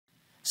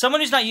someone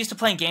who's not used to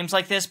playing games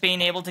like this, being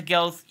able to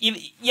go,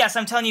 yes,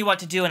 I'm telling you what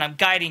to do and I'm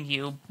guiding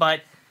you,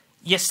 but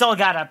you still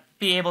gotta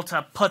be able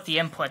to put the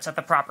inputs at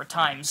the proper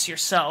times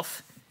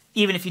yourself,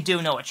 even if you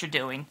do know what you're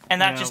doing, and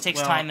that just takes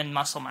time and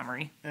muscle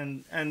memory.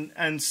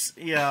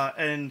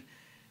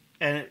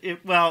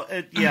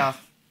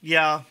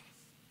 Yeah.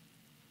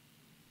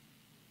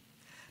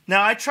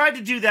 Now I tried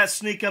to do that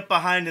sneak up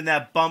behind in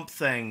that bump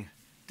thing.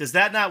 Does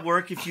that not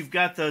work if you've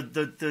got the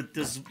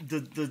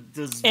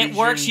It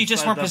works. You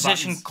just weren't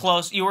positioned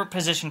close. You weren't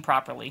positioned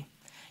properly.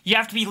 You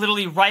have to be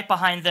literally right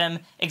behind them,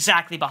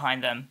 exactly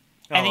behind them,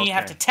 and then you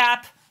have to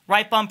tap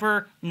right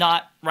bumper,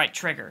 not right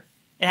trigger.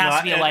 It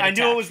has to be a light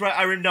attack. I knew it was right.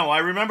 I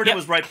remembered it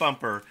was right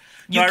bumper.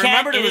 You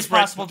can. It is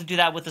possible to do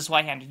that with this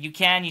Y-handed. You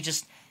can. You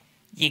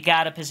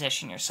gotta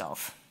position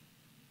yourself.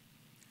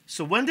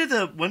 So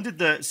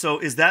so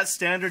is that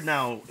standard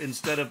now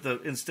instead of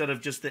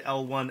just the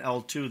L1,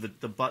 L2,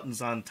 the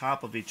buttons on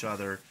top of each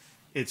other,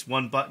 it's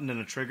one button and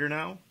a trigger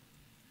now?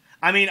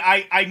 I mean,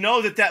 I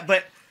know that,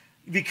 but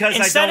because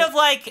I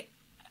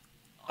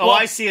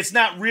see. It's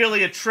not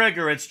really a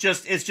trigger. It's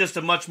just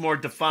a much more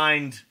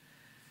defined.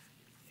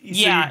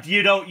 Yeah, so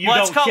you don't. It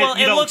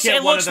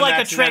looks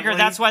like a trigger.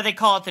 That's why they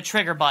call it the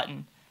trigger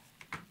button.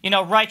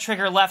 Right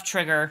trigger, left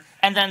trigger,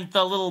 and then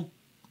the little.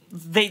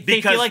 They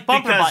feel like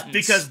bumper buttons.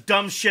 Because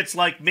dumb shits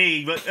like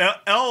me, but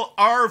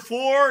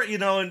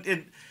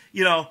R4,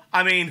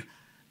 I mean,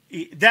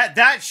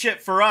 that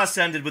shit for us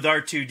ended with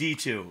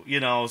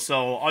R2D2,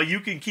 so you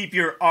can keep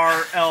your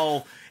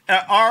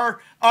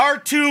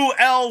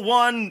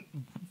R2L1,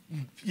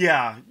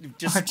 yeah,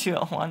 just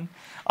R2L1.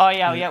 Oh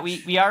yeah,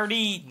 we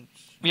already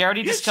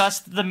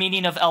discussed the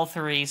meaning of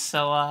L3,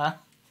 so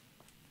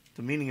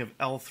the meaning of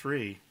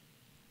L3.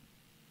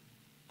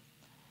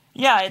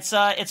 Yeah,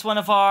 it's one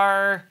of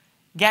our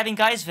Gabbing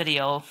Guys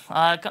video.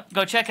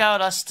 Go check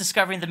out us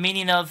discovering the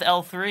meaning of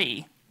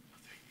L3.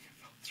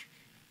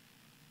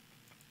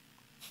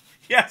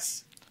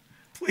 Yes,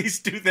 please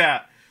do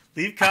that.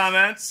 Leave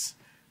comments.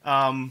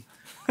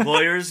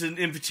 Lawyers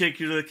in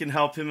particular can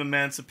help him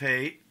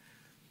emancipate.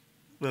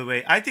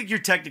 Wait. I think you're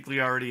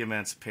technically already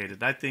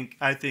emancipated. I think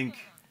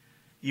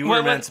you were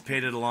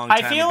emancipated a long time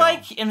ago. I feel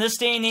like in this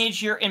day and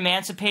age, you're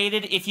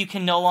emancipated if you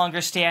can no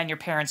longer stay on your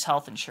parents'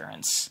 health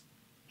insurance.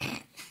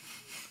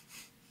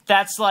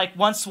 That's like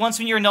once when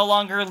you're no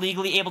longer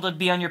legally able to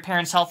be on your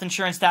parents' health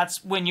insurance,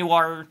 that's when you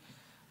are,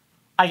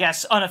 I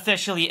guess,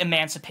 unofficially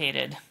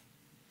emancipated.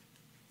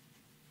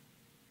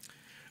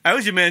 I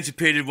was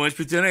emancipated once,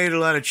 but then I ate a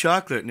lot of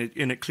chocolate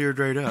and it cleared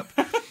right up.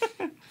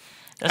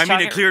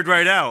 It cleared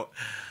right out.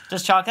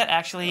 Does chocolate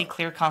actually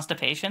clear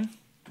constipation?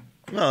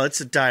 Well, it's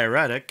a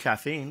diuretic.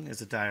 Caffeine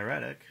is a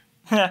diuretic.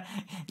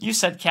 You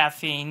said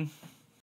caffeine.